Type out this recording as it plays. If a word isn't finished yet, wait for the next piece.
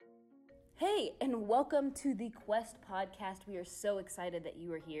Hey, and welcome to the Quest podcast. We are so excited that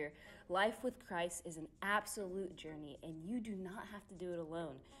you are here. Life with Christ is an absolute journey, and you do not have to do it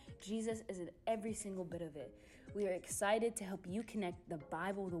alone. Jesus is in every single bit of it. We are excited to help you connect the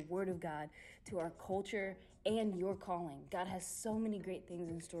Bible, the Word of God, to our culture and your calling. God has so many great things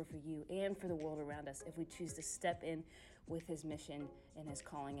in store for you and for the world around us if we choose to step in with His mission and His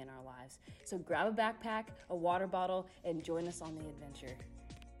calling in our lives. So grab a backpack, a water bottle, and join us on the adventure.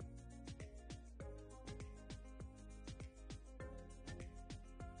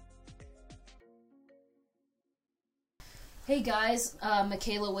 Hey guys,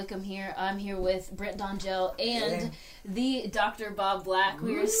 Michaela Wickham here. I'm here with Brent Dongell and the Dr. Bob Black.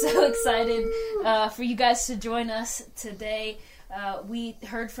 We are so excited for you guys to join us today. We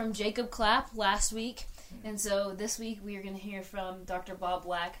heard from Jacob Clapp last week, and so this week we are going to hear from Dr. Bob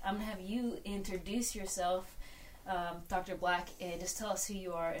Black. I'm going to have you introduce yourself, Dr. Black, and just tell us who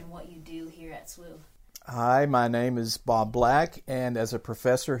you are and what you do here at SWU. Hi, my name is Bob Black, and as a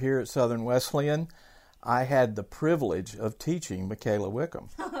professor here at Southern Wesleyan, I had the privilege of teaching Michaela Wickham.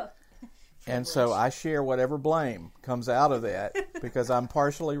 And so I share whatever blame comes out of that because I'm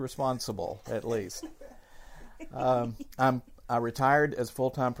partially responsible, at least. I retired as a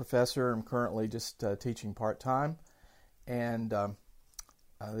full-time professor. I'm currently just teaching part-time. And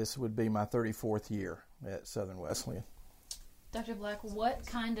this would be my 34th year at Southern Wesleyan. Dr. Black, what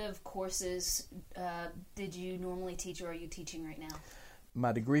kind of courses did you normally teach or are you teaching right now?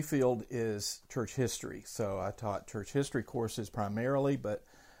 My degree field is church history, so I taught church history courses primarily, but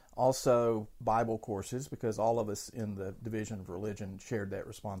also Bible courses because all of us in the Division of Religion shared that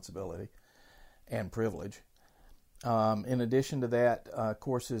responsibility and privilege. In addition to that,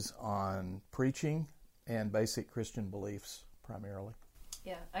 courses on preaching and basic Christian beliefs primarily.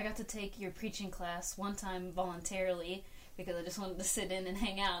 Yeah, I got to take your preaching class one time voluntarily because I just wanted to sit in and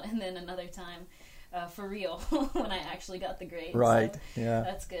hang out, and then another time for real when I actually got the grade. Right, so yeah.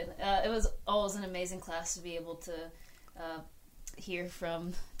 That's good. It was always an amazing class to be able to hear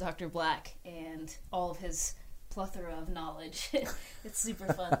from Dr. Black and all of his plethora of knowledge. It's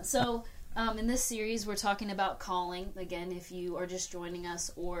super fun. So in this series, we're talking about calling. Again, if you are just joining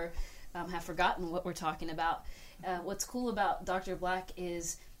us or have forgotten what we're talking about, what's cool about Dr. Black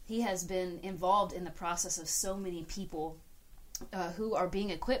is he has been involved in the process of so many people who are being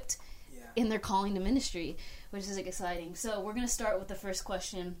equipped in their calling to ministry, which is exciting. So we're going to start with the first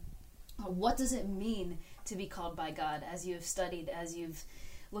question. What does it mean to be called by God? As you have studied, as you've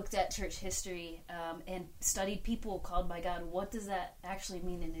looked at church history and studied people called by God, what does that actually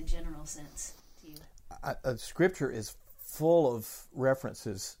mean in a general sense to you? Scripture is full of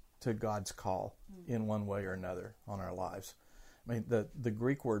references to God's call in one way or another on our lives. I mean, the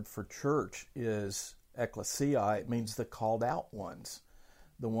Greek word for church is ekklesia. It means the called out ones.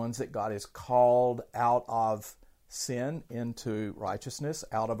 The ones that God has called out of sin into righteousness,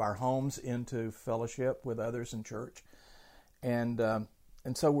 out of our homes into fellowship with others in church. And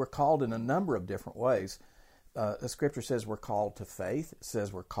so we're called in a number of different ways. The Scripture says we're called to faith. It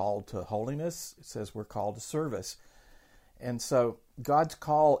says we're called to holiness. It says we're called to service. And so God's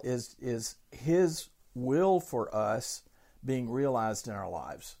call is His will for us being realized in our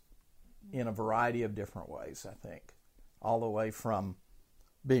lives in a variety of different ways, I think, all the way from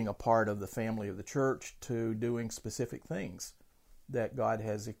being a part of the family of the church to doing specific things that God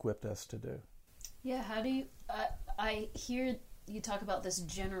has equipped us to do. Yeah, how do you, I hear you talk about this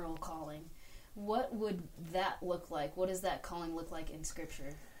general calling. What would that look like? What does that calling look like in Scripture?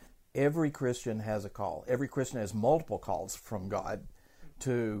 Every Christian has a call. Every Christian has multiple calls from God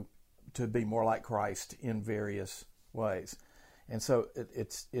to be more like Christ in various ways. And so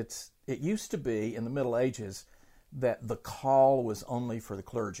it used to be in the Middle Ages that the call was only for the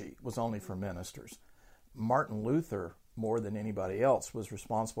clergy, was only for ministers. Martin Luther, more than anybody else, was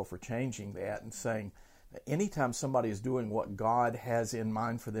responsible for changing that and saying that anytime somebody is doing what God has in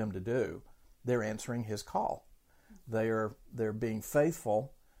mind for them to do, they're answering His call. They're being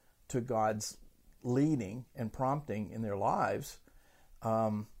faithful to God's leading and prompting in their lives.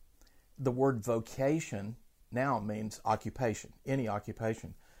 The word vocation now means occupation, any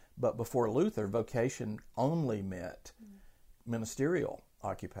occupation. But before Luther, vocation only meant ministerial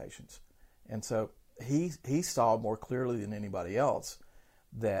occupations. And so he saw more clearly than anybody else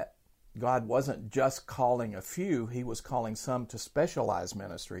that God wasn't just calling a few, He was calling some to specialized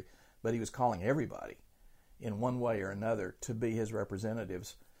ministry, but He was calling everybody in one way or another to be His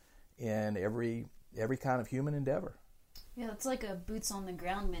representatives in every kind of human endeavor. Yeah, it's like a boots on the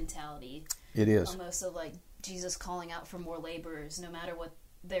ground mentality. It is. Almost of like Jesus calling out for more laborers, no matter what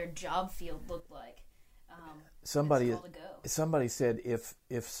their job field looked like. somebody it's called to go. somebody said if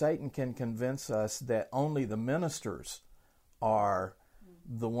Satan can convince us that only the ministers are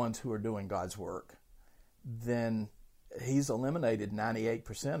the ones who are doing God's work, then he's eliminated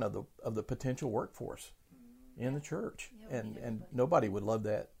 98% of the potential workforce in the church, and nobody would love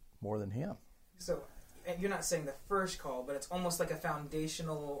that more than him. So, and you're not saying the first call, but it's almost like a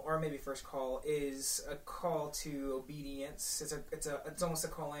foundational, or maybe first call is a call to obedience. It's almost a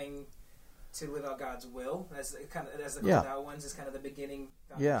calling to live out God's will, as the called out ones is kind of the beginning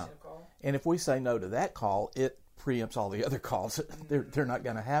foundation of call. And if we say no to that call, it preempts all the other calls. They're not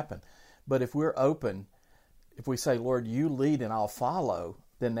going to happen. But if we're open, if we say, Lord, you lead and I'll follow,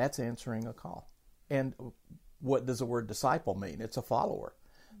 then that's answering a call. And what does the word disciple mean? It's a follower.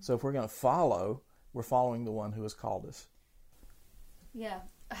 So if we're going to follow, we're following the one who has called us. Yeah.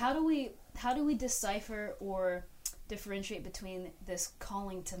 How do we decipher or differentiate between this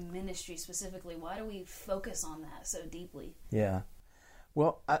calling to ministry specifically? Why do we focus on that so deeply? Yeah.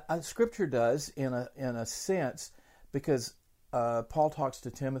 Well, Scripture does in a sense, because Paul talks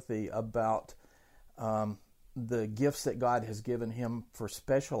to Timothy about the gifts that God has given him for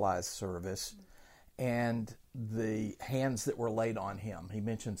specialized service and the hands that were laid on him. He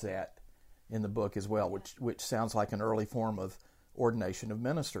mentions that in the book as well, which sounds like an early form of ordination of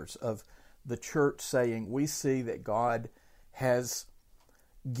ministers, of the church saying, we see that God has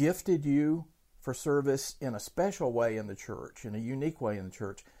gifted you for service in a special way in the church, in a unique way in the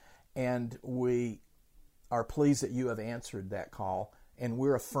church, and we are pleased that you have answered that call, and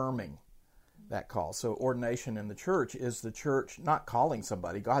we're affirming that call. So ordination in the church is the church not calling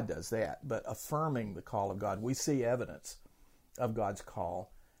somebody, God does that, but affirming the call of God. We see evidence of God's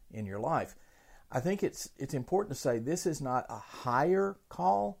call in your life. I think it's important to say this is not a higher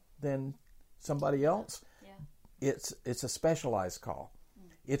call than somebody else. Yeah. It's a specialized call.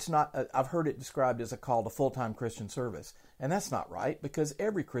 It's not, I've heard it described as a call to full-time Christian service. And that's not right, because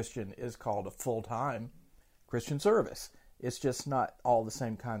every Christian is called to full-time Christian service. It's just not all the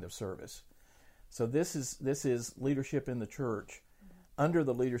same kind of service. So this is leadership in the church under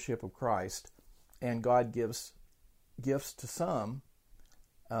the leadership of Christ, and God gives gifts to some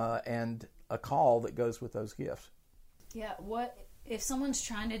and a call that goes with those gifts. Yeah, what if someone's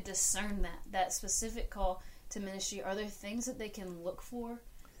trying to discern that specific call to ministry? Are there things that they can look for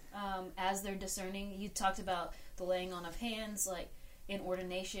as they're discerning? You talked about the laying on of hands, like in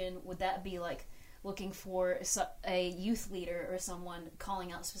ordination. Would that be like looking for a youth leader or someone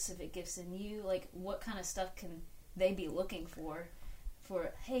calling out specific gifts in you? Like, what kind of stuff can they be looking for,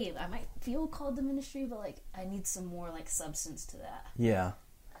 hey, I might feel called to ministry, but like I need some more like substance to that? Yeah.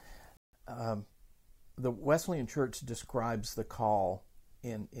 The Wesleyan Church describes the call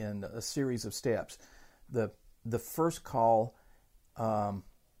in a series of steps. The first call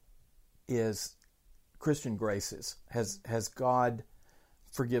is Christian graces. Has God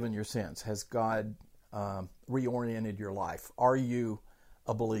forgiven your sins? Has God reoriented your life? Are you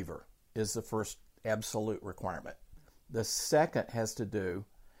a believer? Is the first absolute requirement. The second has to do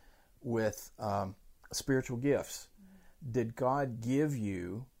with spiritual gifts. Did God give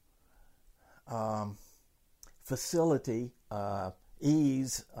you facility,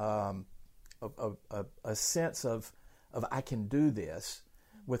 ease, a sense of I can do this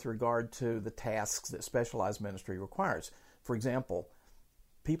with regard to the tasks that specialized ministry requires? For example,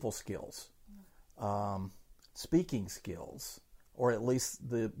 people skills, speaking skills, or at least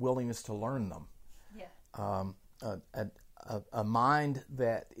the willingness to learn them. Yeah. A mind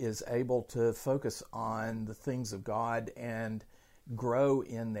that is able to focus on the things of God and grow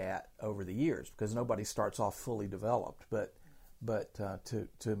in that over the years, because nobody starts off fully developed, but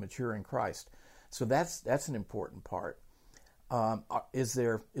to mature in Christ. So that's an important part. Is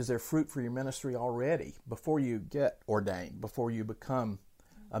there fruit for your ministry already before you get ordained, before you become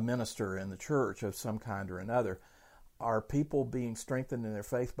a minister in the church of some kind or another? Are people being strengthened in their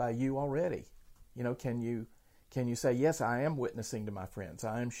faith by you already? Can you say, yes, I am witnessing to my friends,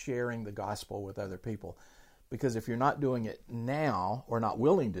 I am sharing the gospel with other people? Because if you're not doing it now, or not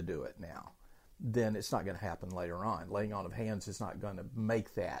willing to do it now, then it's not going to happen later on. Laying on of hands is not going to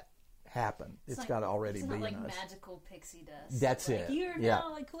make that happen. It's got to already be in us. It's not like magical pixie dust. That's like, it. You're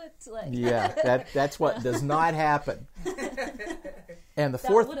now equipped. Like. Yeah, that's what does not happen. And the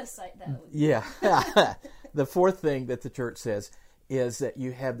fourth, what a sight that would be. Yeah, the fourth thing that the church says is that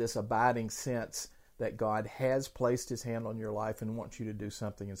you have this abiding sense that God has placed His hand on your life and wants you to do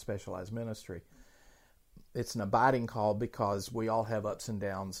something in specialized ministry. It's an abiding call because we all have ups and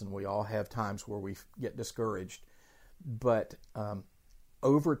downs, and we all have times where we get discouraged. But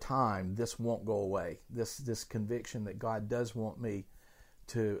over time, this won't go away. This conviction that God does want me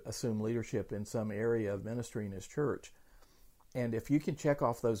to assume leadership in some area of ministry in his church. And if you can check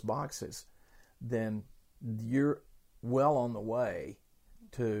off those boxes, then you're well on the way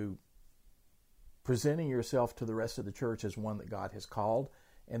to presenting yourself to the rest of the church as one that God has called,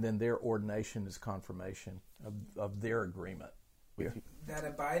 and then their ordination is confirmation of their agreement with you. That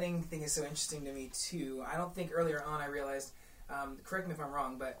abiding thing is so interesting to me, too. I don't think earlier on I realized, correct me if I'm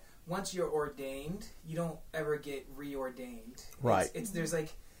wrong, but once you're ordained, you don't ever get reordained. Right. There's like,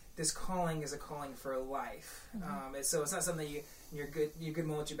 this calling is a calling for life. So it's not something your good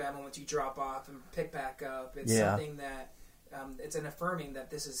moments, your bad moments, you drop off and pick back up. It's something that, it's an affirming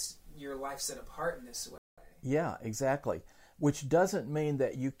that this is your life set apart in this way. Yeah, exactly. Which doesn't mean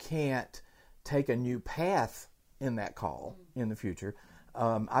that you can't take a new path in that call in the future.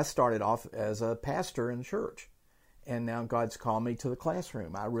 I started off as a pastor in church, and now God's called me to the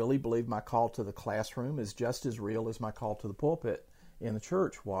classroom. I really believe my call to the classroom is just as real as my call to the pulpit in the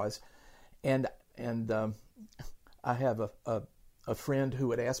church was. And I have a friend who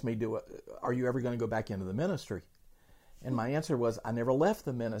would ask me, are you ever going to go back into the ministry? And my answer was, I never left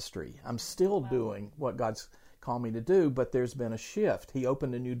the ministry. I'm still doing what God's called me to do, but there's been a shift. He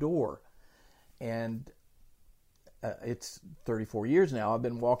opened a new door. And it's 34 years now. I've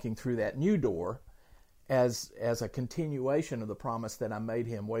been walking through that new door as a continuation of the promise that I made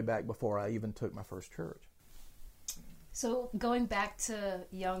him way back before I even took my first church. So going back to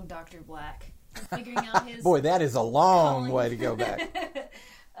young Dr. Black, figuring out his... Boy, that is a long way to go back.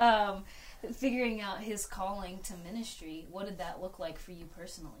 Figuring out his calling to ministry, what did that look like for you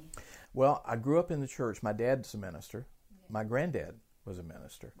personally? Well, I grew up in the church. My dad's a minister. Yeah. My granddad was a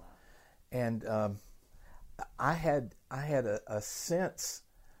minister. Wow. And I had a sense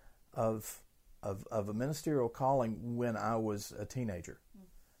of a ministerial calling when I was a teenager.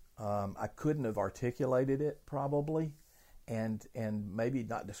 I couldn't have articulated it probably, and maybe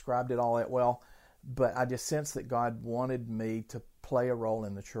not described it all that well, but I just sensed that God wanted me to play a role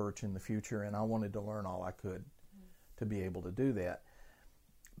in the church in the future, and I wanted to learn all I could to be able to do that.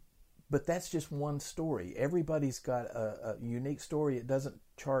 But that's just one story. Everybody's got a unique story. It doesn't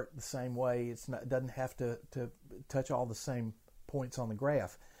chart the same way. It doesn't have to touch all the same points on the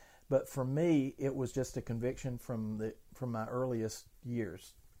graph. But for me, it was just a conviction from my earliest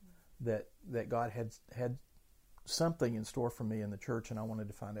years that God had something in store for me in the church, and I wanted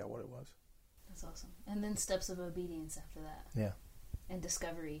to find out what it was. That's awesome. And then steps of obedience after that. Yeah. And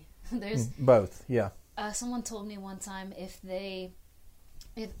discovery. There's both. Yeah. Someone told me one time if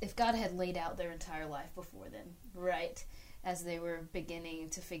God had laid out their entire life before them, right, as they were beginning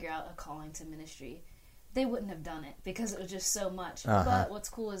to figure out a calling to ministry, they wouldn't have done it because it was just so much. But what's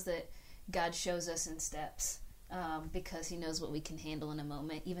cool is that God shows us in steps because he knows what we can handle in a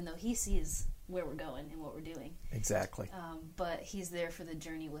moment, even though he sees where we're going and what we're doing. Exactly. But he's there for the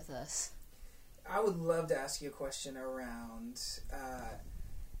journey with us. I would love to ask you a question around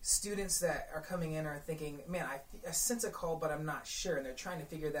students that are coming in are thinking, man, I sense a call, but I'm not sure. And they're trying to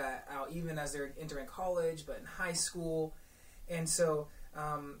figure that out even as they're entering college, but in high school. And so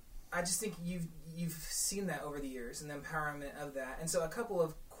I just think you've seen that over the years and the empowerment of that. And so a couple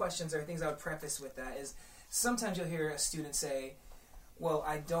of questions or things I would preface with that is sometimes you'll hear a student say, well,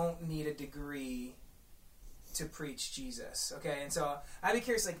 I don't need a degree to preach Jesus. Okay, and so I'd be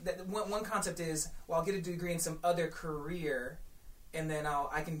curious, like, that one concept is, well, I'll get a degree in some other career and then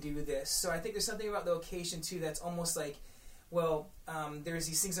I can do this. So I think there's something about the vocation too that's almost like, well, there's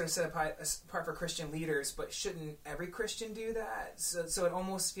these things that are set apart for Christian leaders, but shouldn't every Christian do that? So it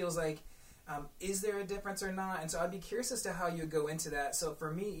almost feels like, is there a difference or not? And so I'd be curious as to how you would go into that. So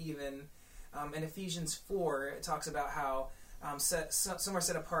for me, even in Ephesians 4, it talks about how some are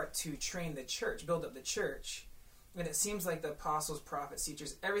set apart to train the church, build up the church. And it seems like the apostles, prophets,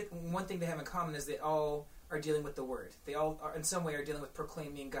 teachers, one thing they have in common is they all are dealing with the word. They all are, in some way, are dealing with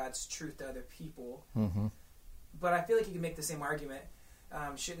proclaiming God's truth to other people. Mm-hmm. But I feel like you can make the same argument.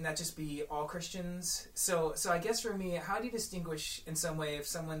 Shouldn't that just be all Christians? So I guess for me, how do you distinguish in some way if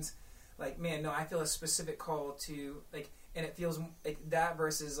someone's like, man, no, I feel a specific call to, like, and it feels like that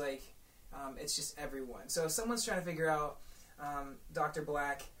versus like, it's just everyone. So if someone's trying to figure out, Dr.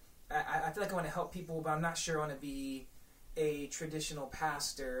 Black, I feel like I want to help people, but I'm not sure I want to be a traditional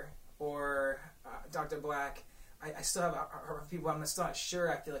pastor, or Dr. Black, I still have people, I'm still not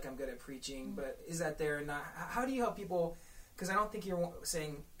sure I feel like I'm good at preaching, but is that there or not? How do you help people? Because I don't think you're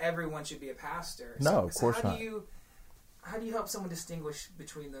saying everyone should be a pastor. No, of course not. How do you help someone distinguish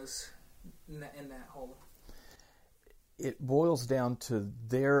between those in that whole? It boils down to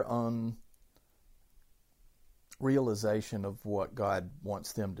their own realization of what God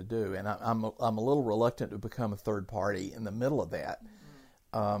wants them to do, and I'm a little reluctant to become a third party in the middle of that.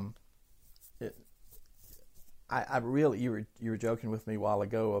 I really, you were joking with me a while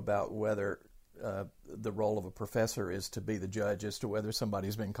ago about whether the role of a professor is to be the judge as to whether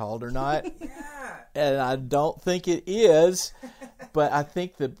somebody's been called or not. Yeah. And I don't think it is, but I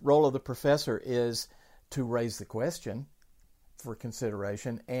think the role of the professor is to raise the question for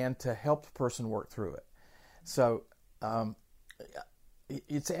consideration and to help the person work through it. So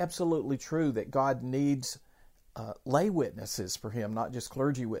it's absolutely true that God needs lay witnesses for Him, not just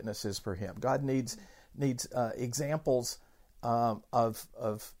clergy witnesses for Him. God needs examples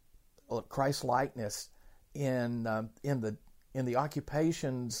of Christ likeness in the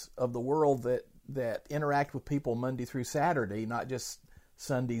occupations of the world that interact with people Monday through Saturday, not just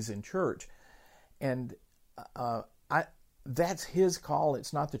Sundays in church. And that's His call.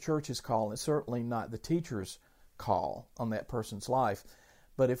 It's not the church's call. It's certainly not the teacher's call on that person's life.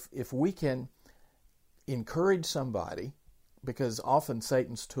 But if we can encourage somebody, because often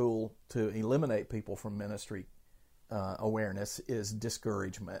Satan's tool to eliminate people from ministry awareness is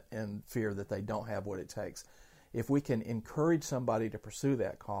discouragement and fear that they don't have what it takes. If we can encourage somebody to pursue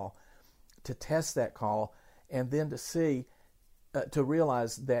that call, to test that call, and then to see, to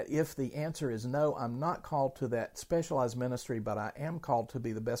realize that if the answer is no, I'm not called to that specialized ministry, but I am called to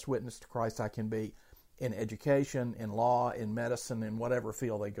be the best witness to Christ I can be in education, in law, in medicine, in whatever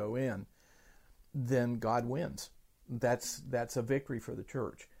field they go in, then God wins. That's a victory for the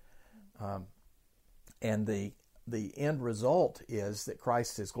church. And the end result is that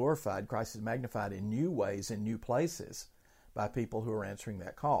Christ is glorified, Christ is magnified in new ways, in new places, by people who are answering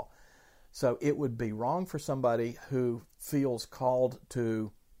that call. So it would be wrong for somebody who feels called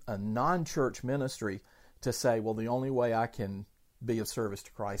to a non-church ministry to say, well, the only way I can be of service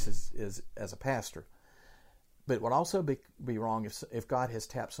to Christ is as a pastor. But it would also be wrong if God has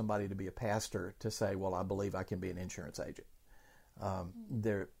tapped somebody to be a pastor to say, well, I believe I can be an insurance agent.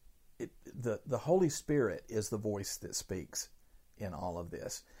 The Holy Spirit is the voice that speaks in all of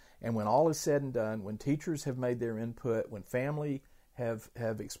this. And when all is said and done, when teachers have made their input, when family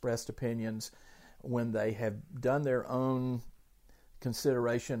have expressed opinions, when they have done their own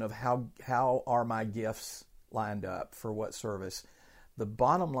consideration of how are my gifts lined up for what service, the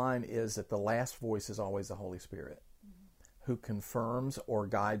bottom line is that the last voice is always the Holy Spirit, who confirms or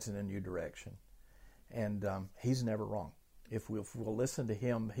guides in a new direction. And He's never wrong. If we'll listen to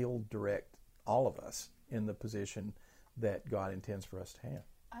Him, He'll direct all of us in the position that God intends for us to have.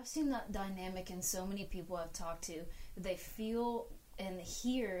 I've seen that dynamic in so many people I've talked to. They feel and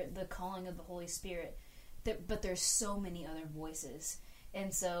hear the calling of the Holy Spirit, but there's so many other voices.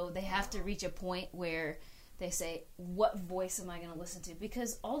 And so they have to reach a point where they say, what voice am I going to listen to?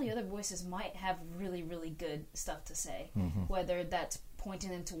 Because all the other voices might have really, really good stuff to say, whether that's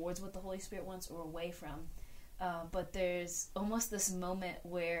pointing them towards what the Holy Spirit wants or away from. But there's almost this moment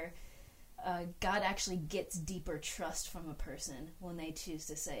where God actually gets deeper trust from a person when they choose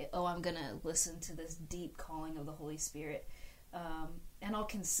to say, oh, I'm going to listen to this deep calling of the Holy Spirit. And I'll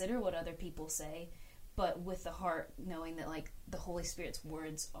consider what other people say, but with the heart knowing that like the Holy Spirit's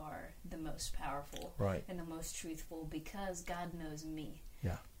words are the most powerful, right, and the most truthful, because God knows me.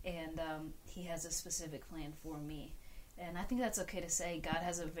 Yeah. And He has a specific plan for me. And I think that's okay to say. God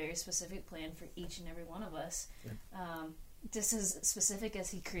has a very specific plan for each and every one of us. Yeah. Just as specific as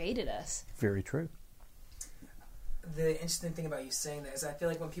He created us. Very true. The interesting thing about you saying that is I feel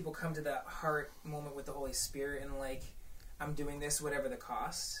like when people come to that heart moment with the Holy Spirit and like, I'm doing this whatever the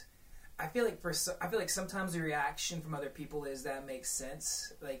cost, I feel like sometimes the reaction from other people is that makes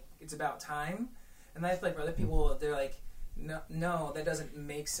sense, like it's about time. And I feel like for other people they're like, no, that doesn't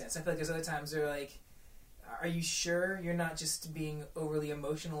make sense. I feel like there's other times they're like, are you sure you're not just being overly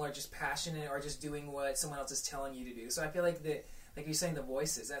emotional or just passionate or just doing what someone else is telling you to do? So I feel like like you're saying, the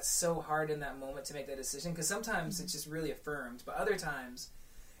voices, that's so hard in that moment to make that decision, because sometimes it's just really affirmed, but other times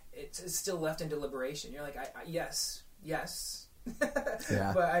it's still left in deliberation. You're like, yes. Yeah.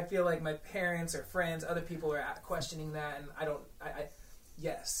 But I feel like my parents or friends, other people are questioning that, and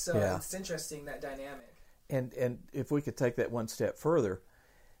yes. So yeah. It's interesting, that dynamic. And if we could take that one step further,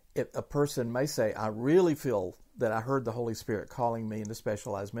 a person may say, I really feel that I heard the Holy Spirit calling me into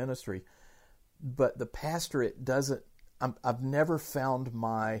specialized ministry, but the pastorate doesn't, I've never found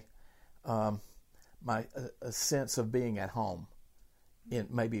my a sense of being at home in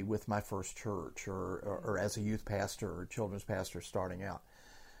maybe with my first church or as a youth pastor or children's pastor starting out.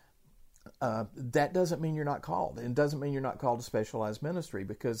 That doesn't mean you're not called. It doesn't mean you're not called to specialized ministry,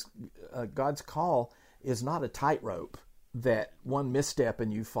 because God's call is not a tightrope that one misstep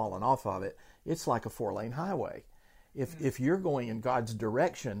and you've fallen off of it. It's like a 4-lane highway. If you're going in God's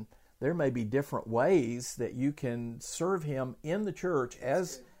direction, there may be different ways that you can serve Him in the church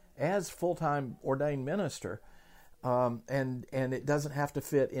as full-time ordained minister, and it doesn't have to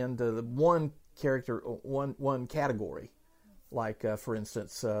fit into the one category, like for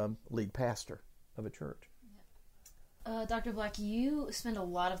instance, lead pastor of a church. Dr. Black, you spend a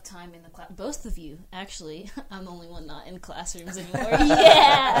lot of time in the class. Both of you, actually. I'm the only one not in classrooms anymore.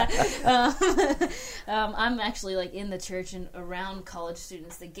 Yeah! I'm actually like in the church and around college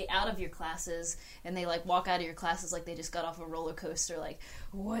students that get out of your classes and they like walk out of your classes like they just got off a roller coaster. Like,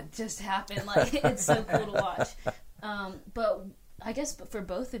 what just happened? Like, it's so cool to watch. But I guess for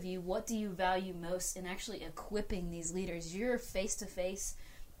both of you, what do you value most in actually equipping these leaders? You're face-to-face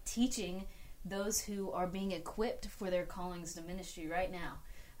teaching those who are being equipped for their callings to ministry right now.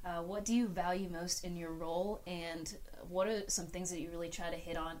 What do you value most in your role, and what are some things that you really try to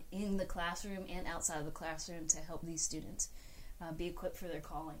hit on in the classroom and outside of the classroom to help these students be equipped for their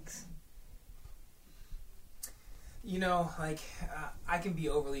callings? You know, like, I can be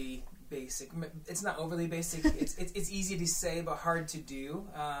overly basic. It's not overly basic. It's easy to say but hard to do.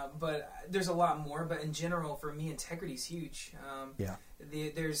 But there's a lot more. But in general, for me, integrity is huge.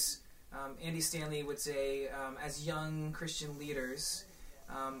 There's Andy Stanley would say, as young Christian leaders,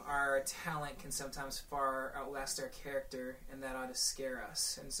 our talent can sometimes far outlast our character, and that ought to scare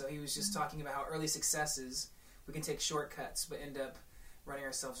us. And so he was just talking about how early successes, we can take shortcuts but end up running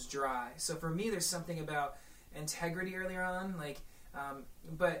ourselves dry. So for me, there's something about integrity earlier on,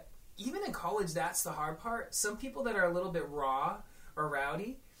 but even in college, that's the hard part. Some people that are a little bit raw or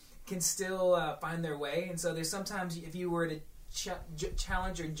rowdy can still find their way. And so there's sometimes, if you were to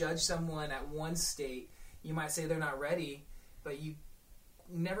challenge or judge someone at one state, you might say they're not ready, but you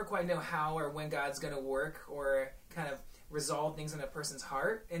never quite know how or when God's going to work or kind of resolve things in a person's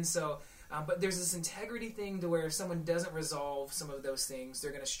heart. And so, but there's this integrity thing to where if someone doesn't resolve some of those things,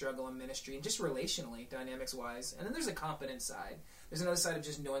 they're going to struggle in ministry and just relationally, dynamics-wise. And then there's a competence side. There's another side of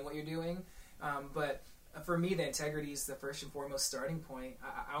just knowing what you're doing. But for me, the integrity is the first and foremost starting point.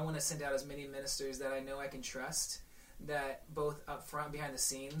 I want to send out as many ministers that I know I can trust, that both up front, behind the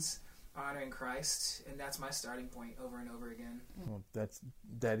scenes, are honoring Christ, and that's my starting point over and over again. Well,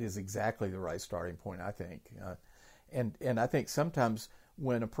 that is exactly the right starting point, I think. And I think sometimes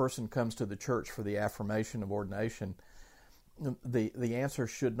when a person comes to the church for the affirmation of ordination, the answer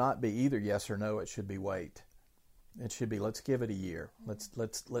should not be either yes or no. It should be wait. It should be let's give it a year.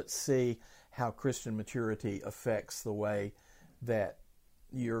 Let's see how Christian maturity affects the way that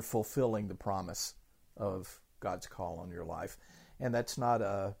you're fulfilling the promise of God's call on your life. And that's not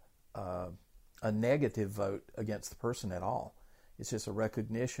a negative vote against the person at all. It's just a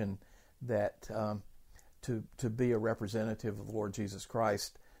recognition that to be a representative of the Lord Jesus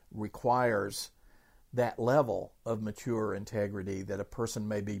Christ requires that level of mature integrity that a person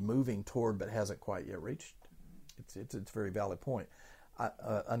may be moving toward but hasn't quite yet reached. It's a very valid point.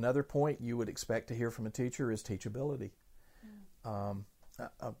 Another point you would expect to hear from a teacher is teachability. A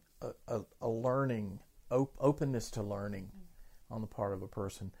learning, openness to learning on the part of a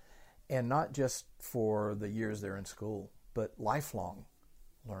person. And not just for the years they're in school, but lifelong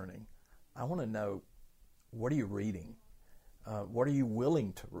learning. I want to know, what are you reading? What are you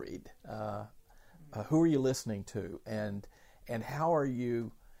willing to read? Who are you listening to? And how are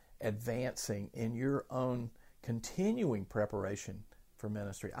you advancing in your own continuing preparation for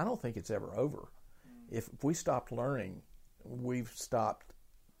ministry? I don't think it's ever over. If we stopped learning, we've stopped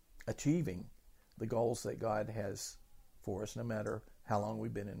achieving the goals that God has for us, no matter how long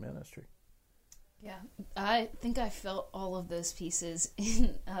we've been in ministry. Yeah, I think I felt all of those pieces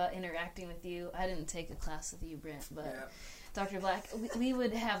in interacting with you. I didn't take a class with you, Brent, but yeah. Dr. Black, we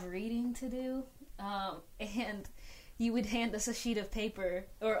would have reading to do, and you would hand us a sheet of paper,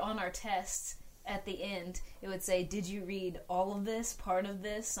 or on our tests at the end, it would say, did you read all of this, part of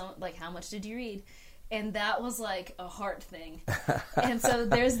this, like how much did you read? And that was like a heart thing. And so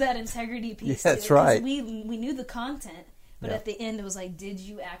there's that integrity piece. Yeah, that's right. We knew the content, but at the end it was like, did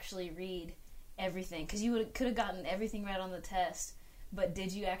you actually read everything? Because you could have gotten everything right on the test, but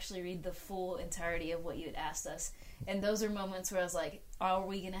did you actually read the full entirety of what you had asked us? And those are moments where I was like, are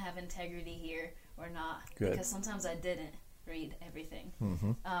we going to have integrity here or not? Good. Because sometimes I didn't read everything.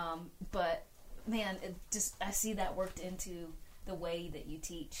 Mm-hmm. But man, I see that worked into the way that you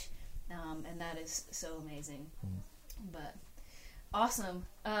teach. And that is so amazing. But awesome.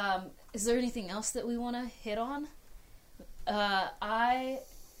 Is there anything else that we want to hit on? I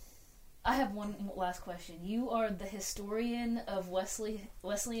have one last question. You are the historian of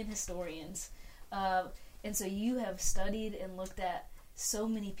Wesleyan historians. And so you have studied and looked at so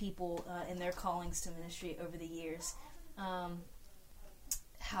many people in their callings to ministry over the years.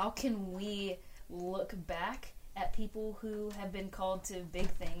 how can we look back at people who have been called to big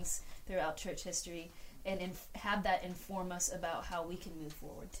things throughout church history and have that inform us about how we can move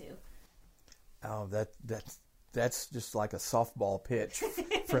forward too. Oh, that's just like a softball pitch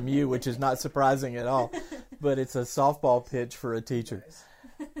from you, which is not surprising at all. But it's a softball pitch for a teacher.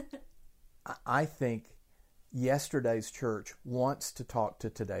 I think yesterday's church wants to talk to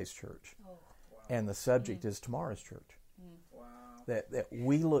today's church. Wow. And the subject is tomorrow's church. Wow. That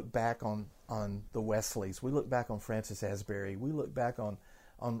we look back on the Wesleys. We look back on Francis Asbury. We look back on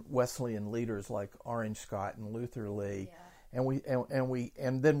Wesleyan leaders like Orange Scott and Luther Lee. Yeah.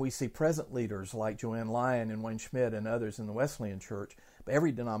 And then we see present leaders like Joanne Lyon and Wayne Schmidt and others in the Wesleyan Church. But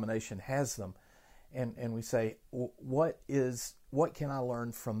every denomination has them, and we say, what can I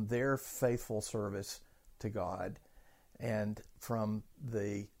learn from their faithful service to God, and from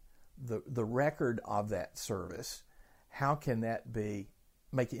the record of that service? How can that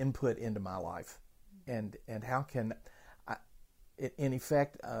make input into my life, and how can I, in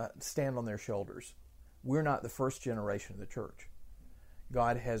effect, stand on their shoulders? We're not the first generation of the church.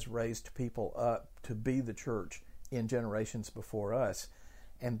 God has raised people up to be the church in generations before us,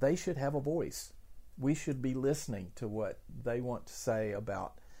 and they should have a voice. We should be listening to what they want to say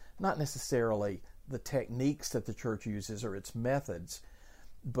about, not necessarily the techniques that the church uses or its methods,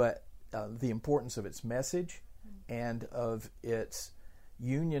 but the importance of its message and of its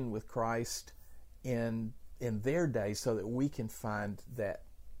union with Christ in their day, so that we can find that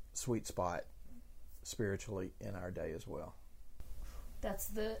sweet spot spiritually in our day as well. That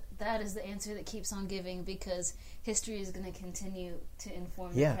is the answer that keeps on giving, because history is going to continue to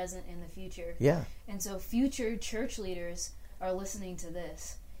inform the present and the future. Yeah. And so future church leaders are listening to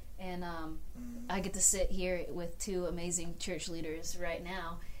this. And I get to sit here with two amazing church leaders right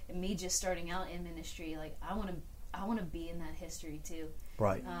now, and me just starting out in ministry. Like, I want to be in that history too.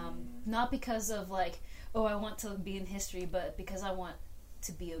 Right. Not because of I want to be in history, but because I want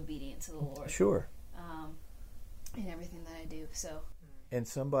to be obedient to the Lord. Sure. In everything that I do. So. And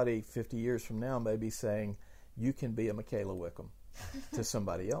somebody 50 years from now may be saying, you can be a Michaela Wickham to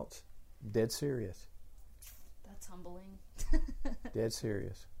somebody else. Dead serious. That's humbling. Dead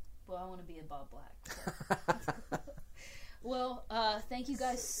serious. Well, I want to be a Bob Black. Well, thank you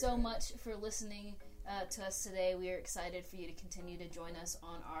guys so much for listening to us today. We are excited for you to continue to join us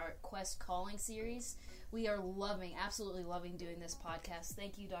on our Quest Calling series. We are absolutely loving doing this podcast.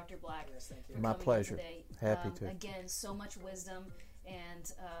 Thank you, Dr. Black. Yes, thank you. My pleasure. Today. Happy to. Again, so much wisdom,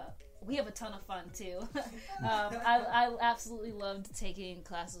 and we have a ton of fun too. I absolutely loved taking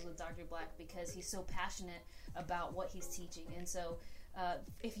classes with Dr. Black because he's so passionate about what he's teaching. And so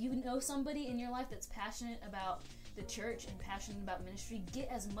if you know somebody in your life that's passionate about the church and passionate about ministry, get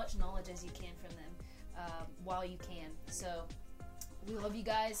as much knowledge as you can from them while you can. So we love you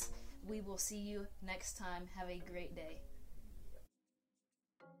guys. We will see you next time. Have a great day.